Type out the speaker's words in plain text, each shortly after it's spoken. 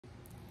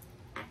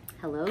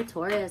Hello,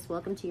 Taurus.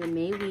 Welcome to your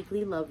May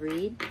weekly love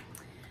read.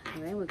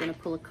 All right, we're going to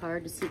pull a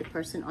card to see the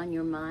person on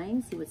your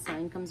mind, see what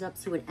sign comes up,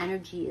 see what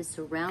energy is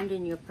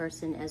surrounding your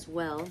person as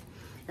well.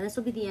 And this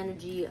will be the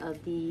energy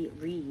of the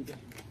read.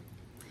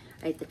 All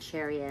right, the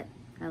Chariot.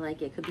 I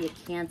like it. Could be a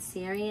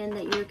Cancerian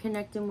that you're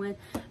connecting with,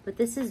 but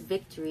this is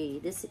victory.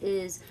 This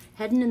is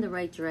heading in the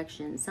right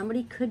direction.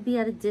 Somebody could be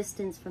at a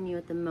distance from you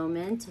at the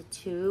moment,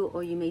 too,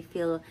 or you may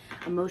feel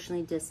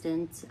emotionally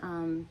distant,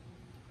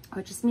 or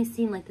it just may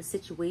seem like the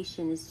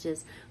situation is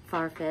just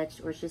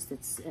far-fetched, or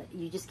it's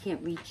you just can't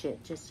reach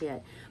it just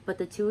yet. But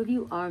the two of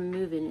you are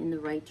moving in the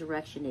right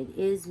direction. It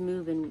is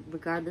moving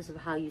regardless of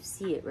how you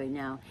see it right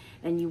now,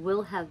 and you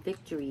will have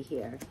victory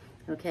here.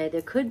 Okay,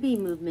 there could be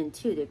movement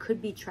too. There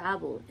could be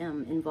travel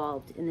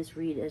involved in this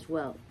read as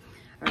well.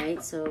 All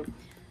right, so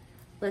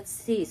let's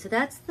see. So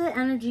that's the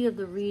energy of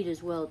the read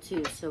as well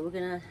too. So we're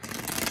gonna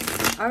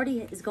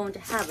already is going to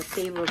have a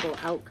favorable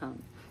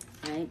outcome.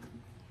 Right.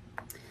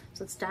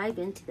 So let's dive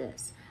into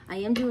this. I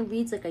am doing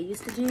reads like I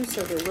used to do,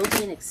 so there will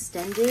be an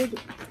extended.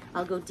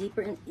 I'll go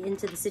deeper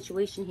into the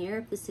situation here.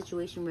 If this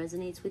situation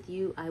resonates with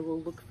you, I will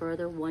look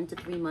further 1 to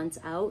 3 months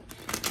out.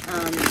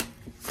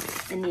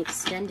 In the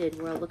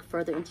extended, where I'll look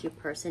further into your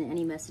person,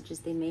 any messages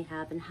they may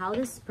have, and how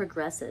this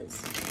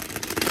progresses.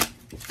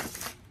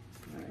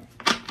 All right.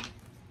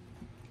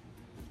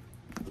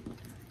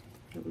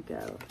 Here we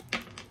go.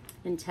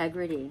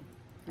 Integrity.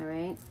 All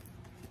right.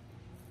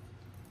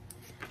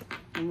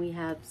 And we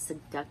have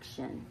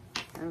seduction.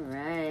 All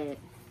right.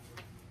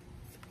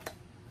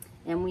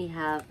 And we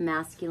have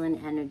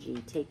masculine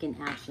energy, taking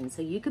action.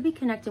 So you could be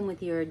connecting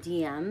with your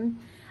DM,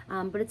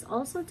 but it's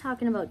also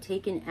talking about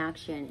taking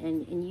action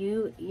and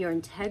your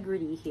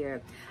integrity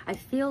here. I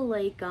feel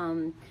like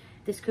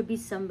this could be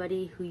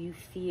somebody who you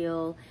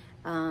feel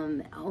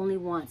only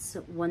wants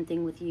one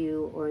thing with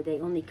you, or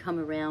they only come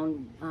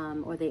around,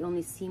 or they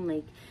only seem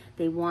like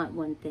they want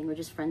one thing, or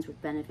just friends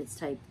with benefits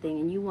type thing,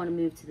 and you want to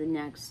move to the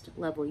next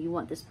level. You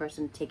want this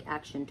person to take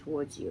action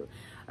towards you.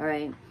 All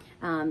right.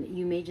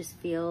 You may just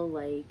feel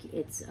like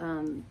it's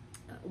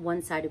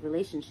one-sided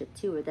relationship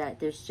too, or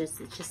that it's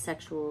just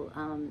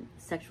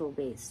sexual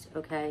based.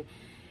 Okay.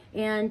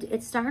 And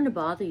it's starting to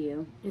bother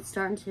you. It's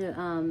starting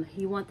to,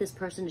 you want this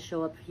person to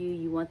show up for you.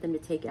 You want them to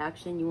take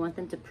action. You want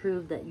them to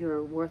prove that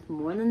you're worth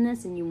more than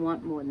this, and you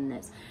want more than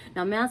this.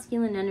 Now,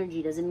 masculine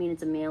energy doesn't mean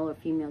it's a male or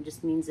female. It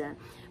just means that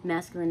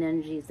masculine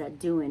energy is that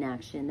doing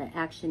action, that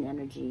action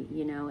energy,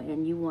 you know,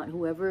 and you want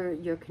whoever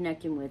you're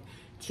connecting with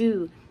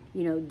to,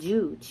 you know,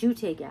 to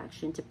take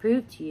action, to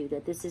prove to you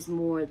that this is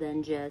more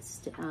than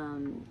just,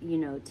 you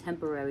know,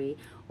 temporary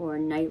or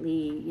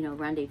nightly, you know,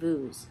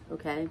 rendezvous.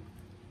 Okay.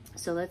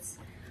 So let's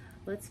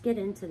get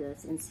into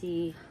this and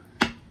see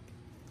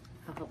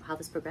how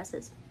this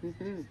progresses.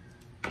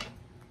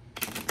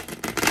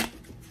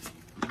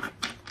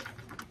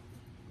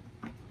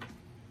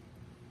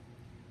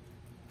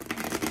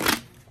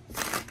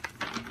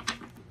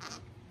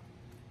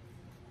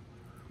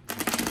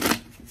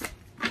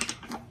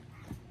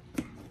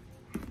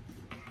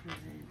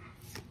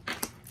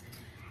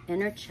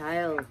 Inner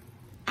child,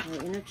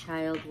 inner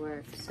child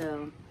work.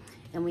 So,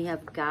 and we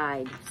have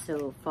guide.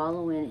 So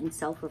following and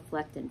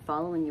self-reflecting,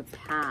 following your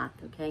path,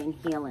 okay, and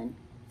healing,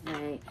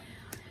 right?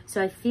 So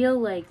I feel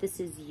like this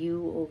is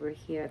you over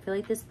here. I feel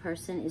like this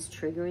person is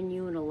triggering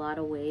you in a lot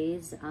of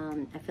ways.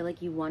 I feel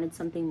like you wanted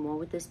something more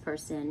with this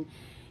person,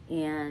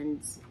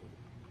 and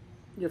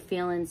you're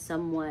feeling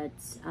somewhat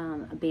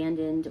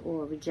abandoned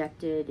or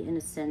rejected, in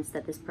a sense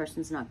that this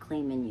person's not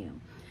claiming you.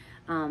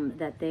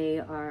 That they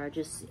are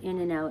just in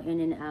and out,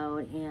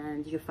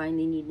 and you're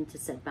finally needing to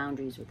set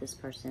boundaries with this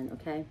person,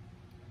 okay?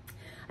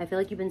 I feel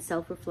like you've been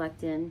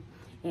self-reflecting,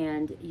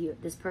 and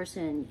this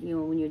person, you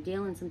know, when you're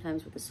dealing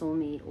sometimes with a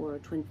soulmate or a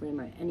twin flame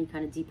or any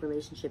kind of deep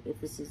relationship, if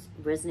this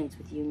resonates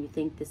with you and you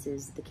think this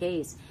is the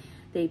case,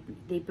 they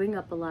bring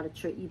up a lot of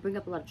you bring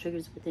up a lot of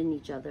triggers within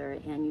each other,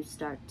 and you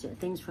start to,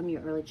 things from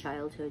your early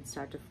childhood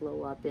start to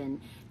flow up, and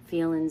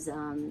feelings,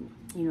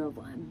 you know,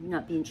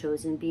 not being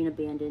chosen, being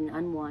abandoned,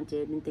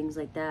 unwanted, and things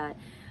like that,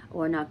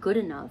 or not good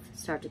enough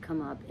start to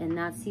come up, and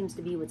that seems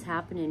to be what's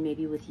happening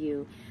maybe with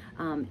you.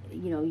 You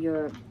know,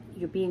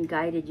 you're being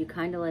guided. You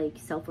kind of like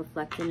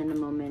self-reflecting in the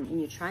moment, and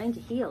you're trying to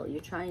heal.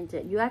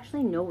 You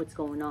actually know what's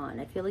going on.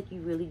 I feel like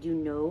you really do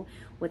know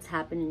what's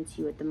happening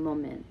to you at the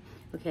moment.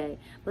 Okay,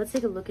 let's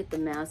take a look at the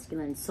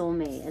masculine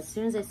soulmate. As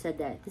soon as I said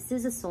that, this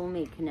is a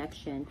soulmate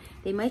connection.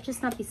 They might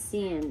just not be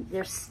seeing,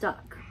 they're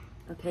stuck.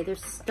 Okay, they're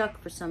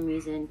stuck for some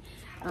reason.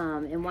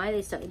 And why are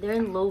they stuck? They're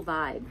in low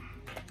vibe,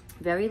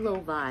 very low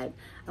vibe.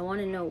 I want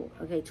to know,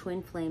 okay,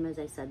 twin flame, as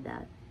I said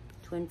that,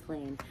 twin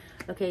flame.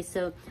 Okay,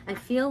 so I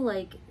feel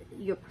like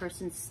your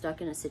person's stuck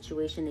in a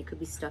situation they could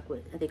be stuck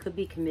with. They could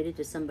be committed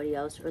to somebody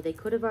else, or they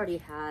could have already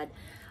had,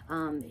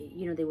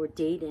 you know, they were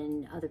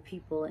dating other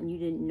people and you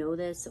didn't know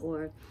this,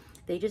 or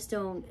they just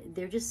don't,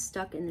 they're just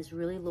stuck in this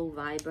really low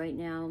vibe right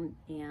now,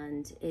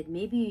 and it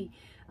may be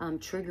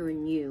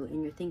triggering you,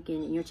 and you're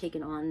thinking, and you're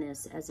taking on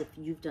this as if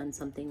you've done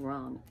something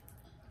wrong.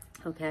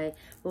 Okay,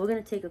 but we're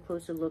going to take a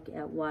closer look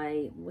at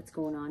what's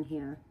going on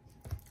here.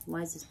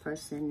 Why is this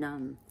person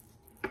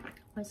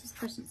Why is this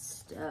person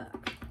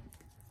stuck?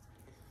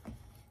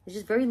 There's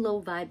just very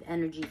low vibe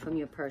energy from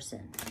your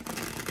person.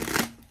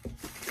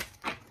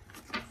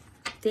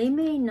 They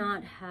may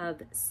not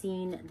have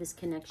seen this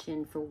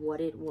connection for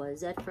what it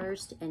was at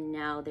first, and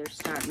now they're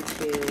starting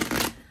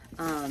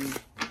to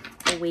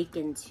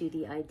awaken to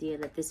the idea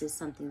that this is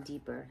something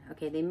deeper.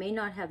 Okay, they may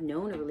not have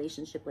known a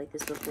relationship like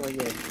this before you.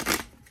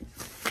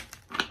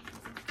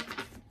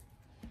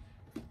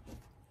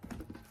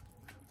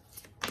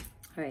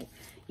 All right,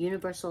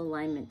 universal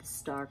alignment, the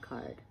star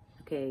card.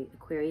 Okay,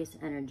 Aquarius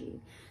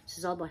energy. This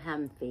is all about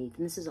having faith,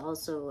 and this is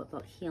also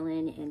about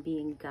healing and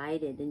being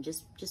guided, and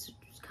just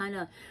kind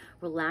of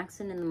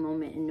relaxing in the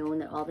moment and knowing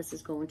that all this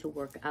is going to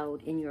work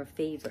out in your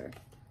favor.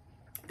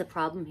 The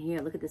problem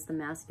here, look at this, the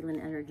masculine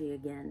energy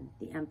again,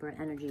 the Emperor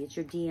energy. It's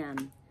your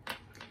DM.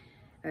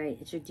 All right,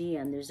 it's your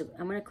DM.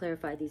 I'm going to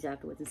clarify these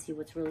afterwards and see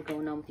what's really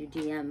going on with your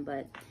DM,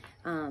 but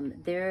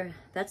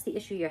that's the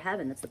issue you're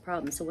having. That's the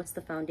problem. So what's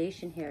the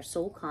foundation here?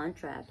 Soul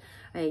contract.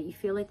 All right, you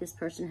feel like this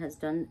person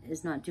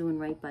is not doing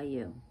right by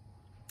you.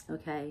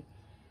 Okay,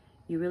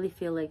 you really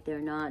feel like they're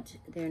not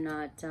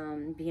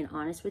being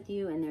honest with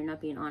you, and they're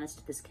not being honest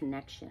with this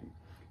connection.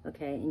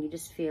 Okay, and you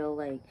just feel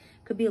like,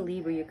 could be a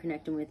Libra you're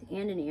connecting with,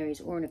 and an Aries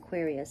or an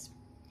Aquarius,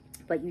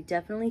 but you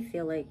definitely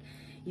feel like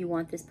you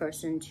want this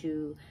person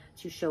to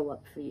show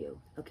up for you,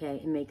 okay,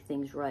 and make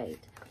things right.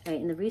 Right,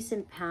 in the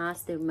recent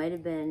past, there might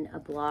have been a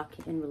block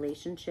in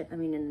relationship, in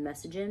the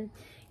messaging.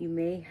 You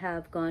may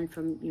have gone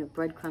from,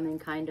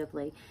 breadcrumbing, kind of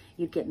like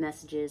you'd get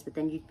messages, but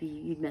then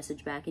you'd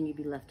message back and you'd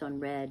be left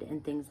unread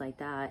and things like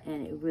that.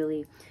 And it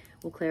really,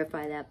 we'll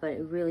clarify that, but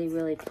it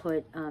really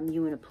put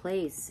you in a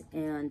place.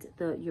 And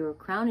your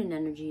crowning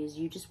energy is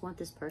you just want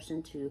this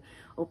person to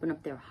open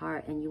up their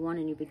heart, and you want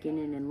a new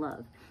beginning in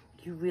love.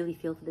 You really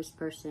feel for this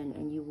person,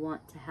 and you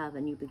want to have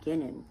a new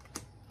beginning.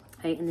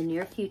 Right, in the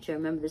near future,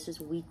 remember, this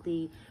is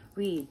weekly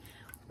read.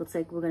 Looks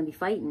like we're going to be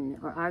fighting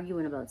or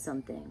arguing about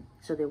something.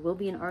 So there will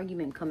be an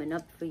argument coming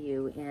up for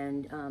you,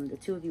 and the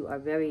two of you are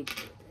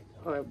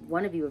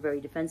one of you are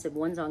very defensive,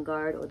 one's on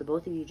guard, or the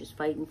both of you just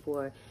fighting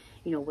for,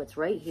 what's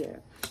right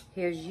here.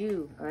 Here's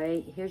you, all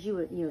right? Here's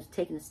you,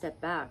 taking a step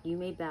back. You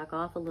may back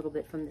off a little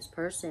bit from this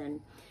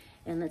person,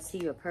 and let's see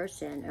your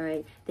person, all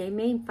right? They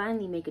may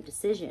finally make a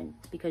decision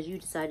because you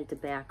decided to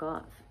back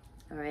off.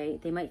 All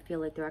right, they might feel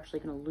like they're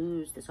actually going to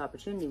lose this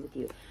opportunity with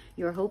you.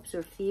 Your hopes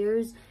or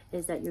fears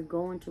is that you're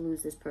going to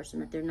lose this person,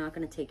 that they're not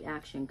going to take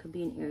action. Could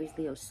be an Aries,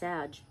 Leo,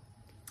 Sag.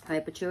 All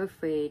right, but you're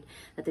afraid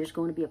that there's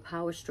going to be a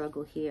power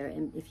struggle here.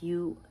 And if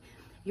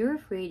you're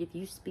afraid, if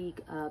you speak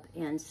up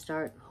and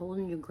start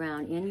holding your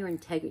ground and your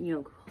integrity,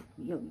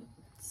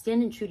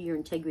 standing true to your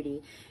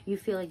integrity, you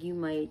feel like you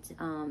might,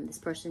 this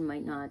person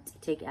might not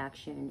take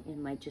action and it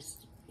might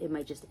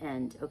just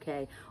end,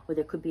 okay? Or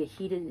there could be a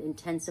heated,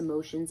 intense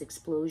emotions,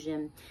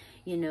 explosion.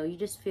 You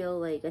just feel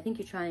like, I think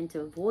you're trying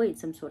to avoid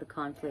some sort of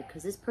conflict,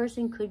 because this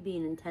person could be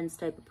an intense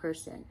type of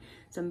person.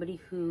 Somebody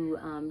who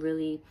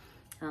really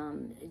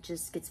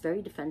just gets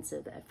very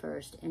defensive at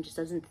first and just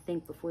doesn't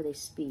think before they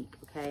speak,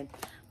 okay?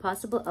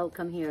 Possible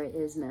outcome here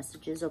is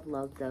messages of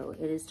love, though.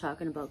 It is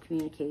talking about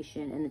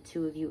communication, and the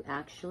two of you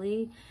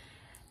actually,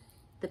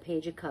 the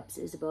Page of Cups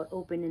is about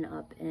opening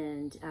up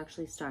and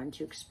actually starting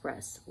to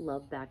express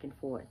love back and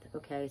forth,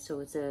 okay? So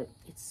it's a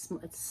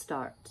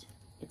start.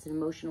 It's an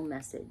emotional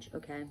message,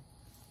 okay?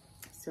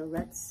 So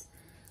let's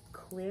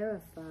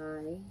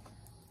clarify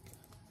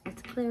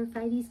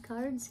these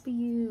cards for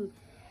you.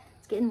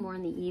 It's getting more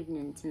in the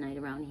evening tonight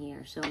around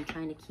here, so I'm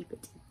trying to keep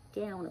it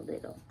down a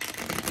little.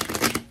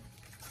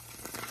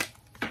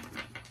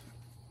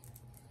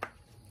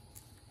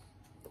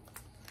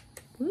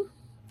 Woo.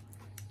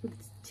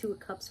 Two of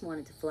Cups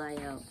wanted to fly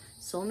out.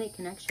 Soulmate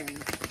connection.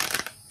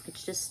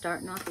 It's just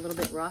starting off a little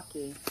bit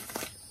rocky.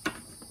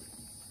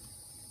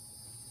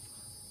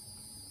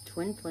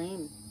 Twin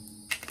flame.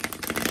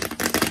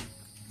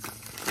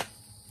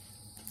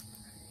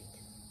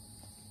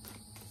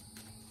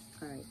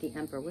 All right, the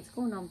Emperor. What's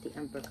going on with the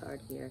Emperor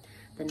card here?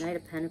 The Knight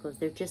of Pentacles.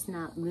 They're just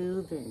not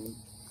moving.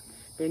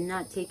 They're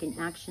not taking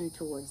action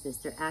towards this.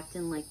 They're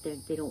acting like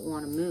they don't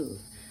want to move.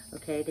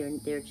 Okay,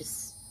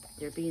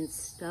 they're being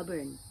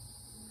stubborn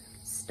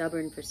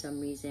for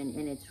some reason,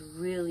 and it's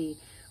really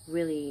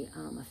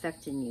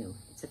affecting you.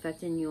 It's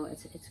affecting you.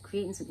 It's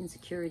creating some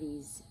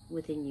insecurities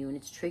within you, and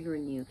it's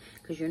triggering you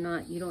because you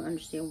don't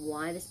understand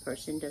why this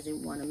person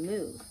doesn't want to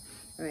move,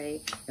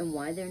 right? And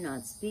why they're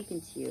not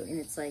speaking to you. And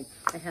it's like,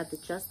 I have the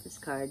Justice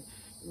card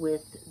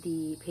with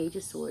the Page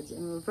of Swords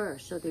in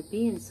reverse. So they're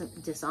being some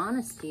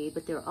dishonesty,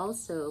 but they're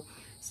also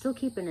still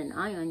keeping an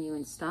eye on you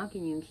and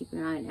stalking you and keeping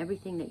an eye on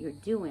everything that you're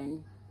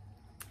doing.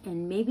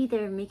 And maybe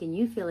they're making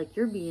you feel like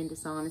you're being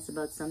dishonest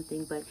about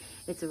something, but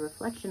it's a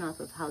reflection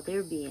off of how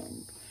they're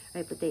being,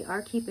 right? But they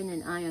are keeping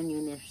an eye on you,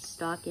 and they're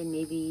stalking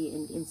maybe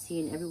and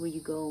seeing everywhere you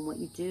go and what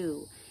you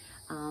do.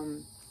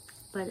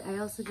 But I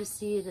also just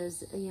see it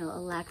as, a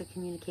lack of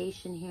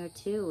communication here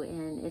too,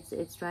 and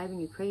it's driving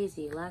you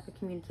crazy. A lack of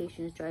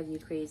communication is driving you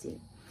crazy,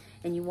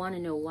 and you want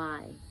to know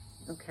why,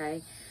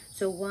 okay?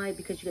 So why?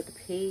 Because you got the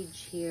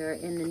page here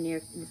in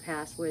the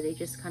past where they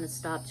just kind of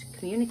stopped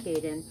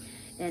communicating,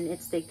 and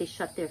it's like they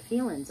shut their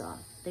feelings off.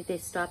 Like they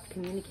stopped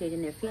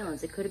communicating their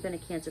feelings. It could have been a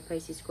Cancer,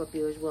 Pisces,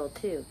 Scorpio as well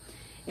too.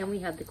 And we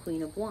have the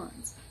Queen of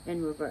Wands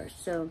in reverse.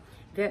 So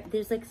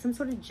there's like some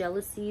sort of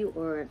jealousy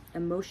or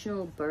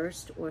emotional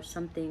burst or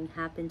something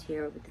happened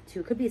here with the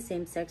two. It could be a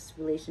same-sex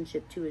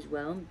relationship too as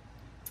well.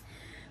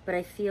 But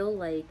I feel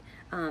like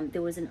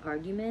there was an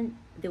argument,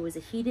 there was a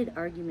heated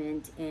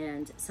argument,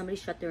 and somebody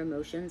shut their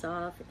emotions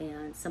off,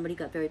 and somebody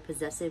got very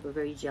possessive or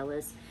very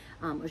jealous,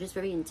 or just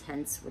very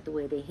intense with the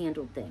way they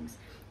handled things.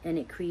 And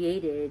it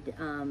created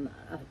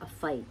a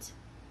fight.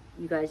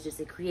 You guys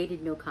it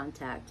created no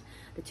contact.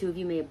 The two of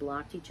you may have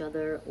blocked each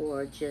other,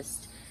 or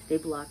just they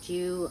blocked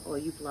you or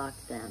you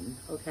blocked them,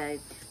 okay?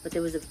 But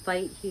there was a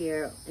fight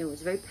here. It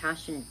was a very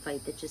passionate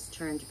fight that just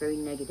turned very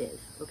negative,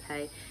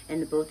 okay?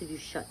 And the both of you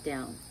shut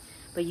down.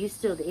 But you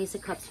still, the Ace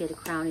of Cups here, the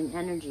crowning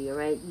energy, all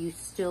right? You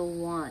still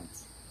want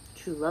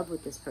true love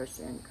with this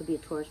person. It could be a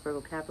Taurus,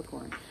 Virgo,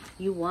 Capricorn.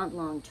 You want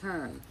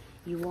long-term.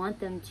 You want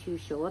them to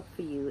show up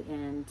for you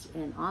and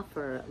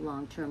offer a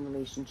long-term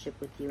relationship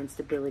with you and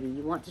stability.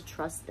 You want to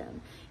trust them.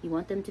 You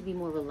want them to be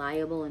more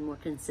reliable and more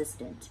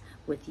consistent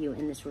with you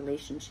in this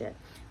relationship.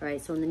 All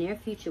right, so in the near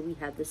future, we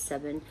have the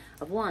Seven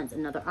of Wands,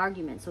 another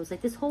argument. So it's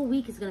like this whole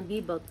week is going to be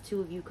about the two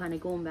of you kind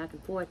of going back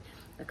and forth,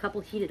 a couple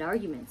heated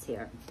arguments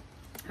here.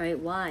 All right,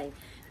 why?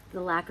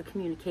 The lack of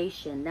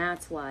communication.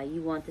 That's why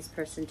you want this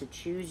person to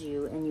choose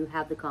you and you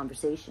have the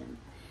conversation.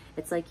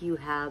 It's like you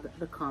have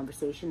the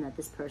conversation that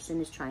this person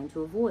is trying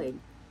to avoid.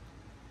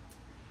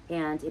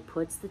 And it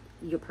puts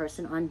your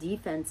person on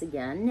defense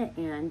again.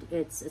 And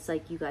it's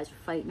like you guys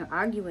are fighting or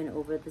arguing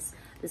over this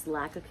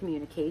lack of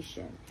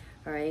communication.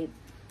 All right.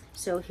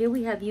 So here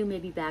we have you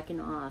maybe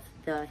backing off,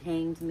 the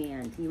Hanged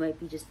Man. You might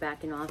be just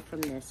backing off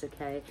from this,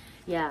 okay?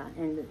 Yeah,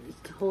 and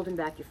holding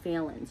back your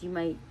feelings. You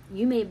may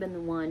have been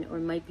the one, or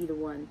might be the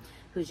one,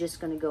 who's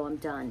just going to go, I'm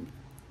done.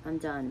 I'm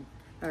done,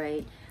 all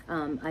right?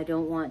 I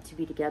don't want to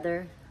be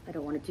together. I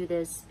don't want to do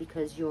this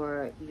because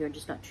you're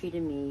just not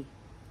treating me.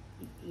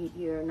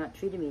 You're not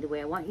treating me the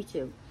way I want you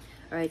to.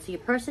 All right, so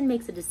your person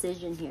makes a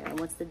decision here. And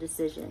what's the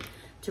decision?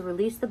 To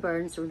release the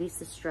burdens, to release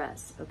the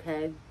stress,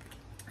 okay?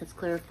 Let's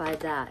clarify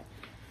that.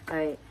 All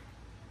right,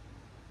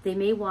 they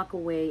may walk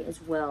away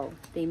as well.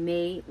 They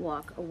may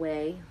walk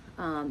away,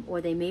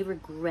 or they may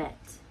regret.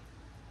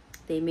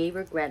 They may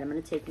regret. I'm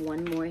going to take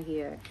one more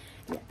here.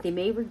 Yeah, they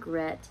may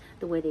regret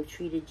the way they've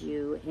treated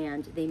you,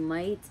 and they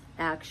might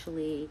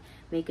actually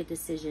make a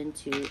decision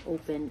to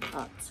open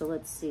up. So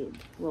let's see.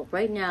 Well,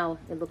 right now,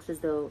 it looks as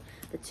though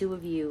the two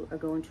of you are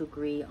going to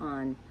agree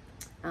on,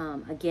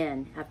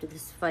 again, after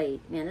this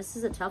fight. Man, this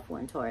is a tough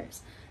one,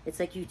 Taurus. It's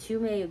like you two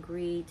may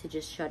agree to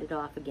just shut it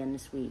off again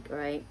this week, all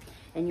right?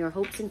 And your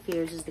hopes and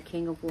fears is the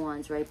King of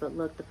Wands, right? But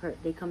look,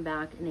 they come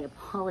back and they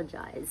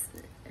apologize.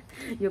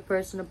 Your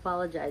person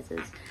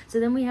apologizes. So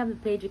then we have the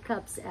Page of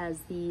Cups as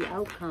the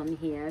outcome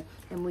here,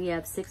 and we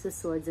have Six of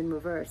Swords in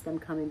reverse, them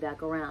coming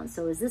back around.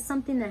 So is this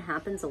something that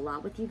happens a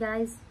lot with you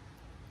guys?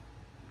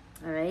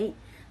 All right?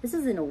 This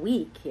is in a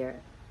week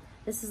here.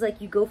 This is like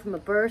you go from a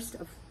burst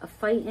of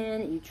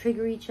fighting, you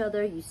trigger each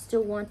other, you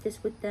still want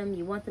this with them,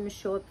 you want them to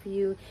show up for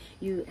you,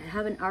 you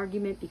have an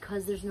argument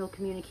because there's no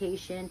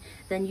communication,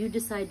 then you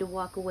decide to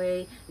walk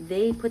away,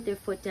 they put their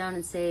foot down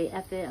and say,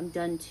 F it, I'm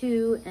done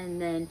too,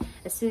 and then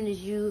as soon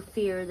as you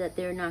fear that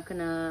they're not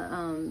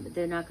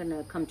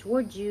gonna come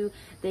towards you,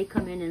 they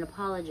come in and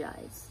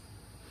apologize.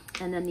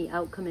 And then the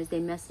outcome is they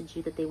message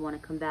you that they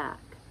want to come back,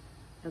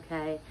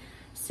 okay?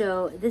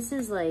 So this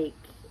is like,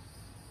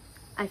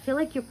 I feel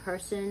like your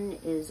person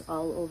is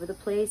all over the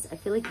place. I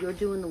feel like you're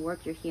doing the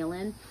work, you're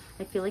healing.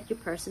 I feel like your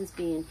person's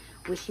being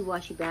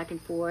wishy-washy back and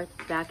forth,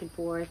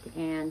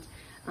 and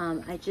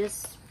I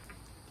just,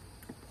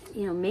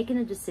 you know, making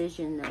a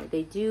decision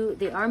though.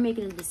 They are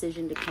making a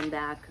decision to come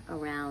back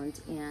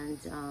around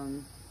and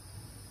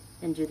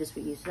do this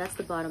with you. So that's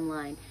the bottom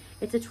line.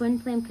 It's a twin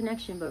flame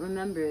connection, but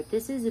remember, if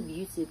this is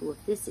abusive or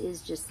if this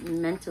is just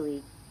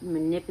mentally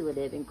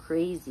manipulative and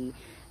crazy,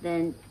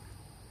 then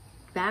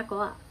back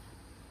off.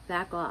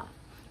 Back off.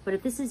 But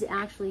if this is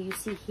actually, you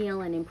see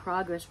healing and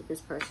progress with this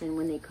person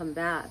when they come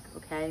back,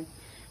 okay,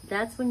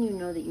 that's when you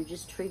know that you're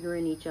just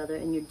triggering each other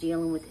and you're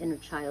dealing with inner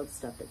child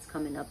stuff that's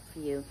coming up for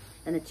you,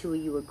 and the two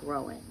of you are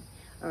growing.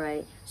 All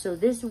right, so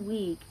this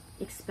week,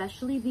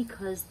 especially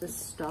because the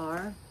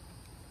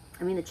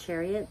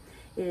Chariot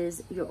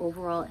is your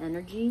overall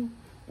energy,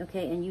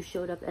 okay, and you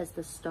showed up as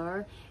the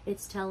star,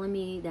 it's telling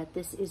me that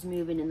this is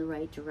moving in the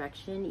right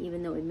direction,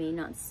 even though it may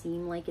not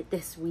seem like it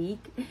this week.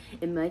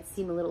 It might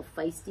seem a little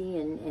feisty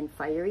and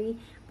fiery,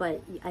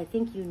 but I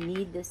think you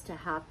need this to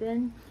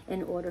happen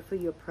in order for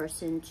your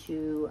person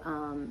to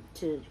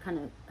kind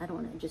of, I don't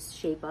want to just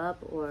shape up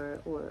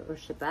or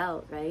ship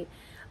out, right?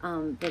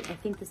 But I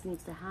think this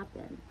needs to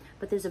happen.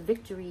 But there's a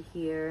victory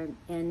here,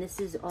 and this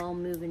is all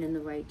moving in the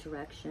right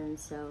direction.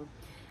 So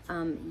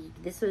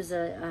this was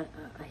a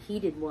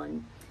heated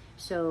one.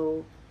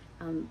 So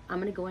I'm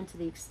going to go into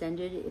the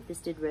extended if this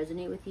did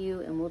resonate with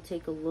you, and we'll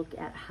take a look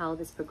at how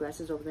this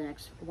progresses over the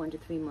next 1 to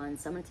 3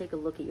 months. I'm going to take a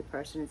look at your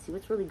person and see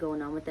what's really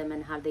going on with them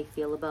and how they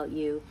feel about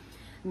you,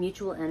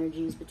 mutual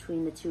energies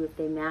between the two if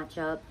they match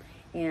up,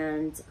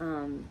 and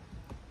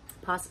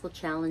possible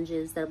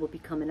challenges that will be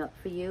coming up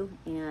for you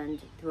and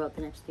throughout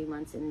the next 3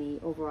 months in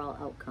the overall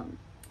outcome.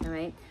 All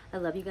right. I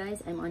love you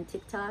guys. I'm on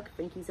TikTok,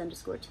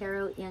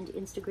 Frankies_Tarot, and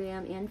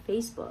Instagram and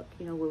Facebook,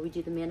 you know, where we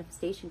do the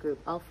manifestation group,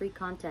 all free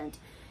content.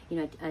 You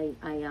know,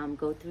 I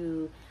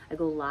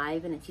go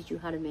live and I teach you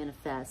how to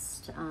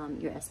manifest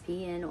your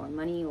SPN or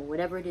money or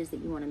whatever it is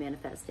that you want to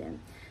manifest in.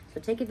 So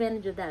take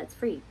advantage of that. It's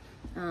free.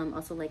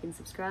 Also like and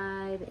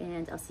subscribe,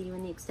 and I'll see you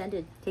in the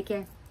extended. Take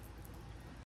care.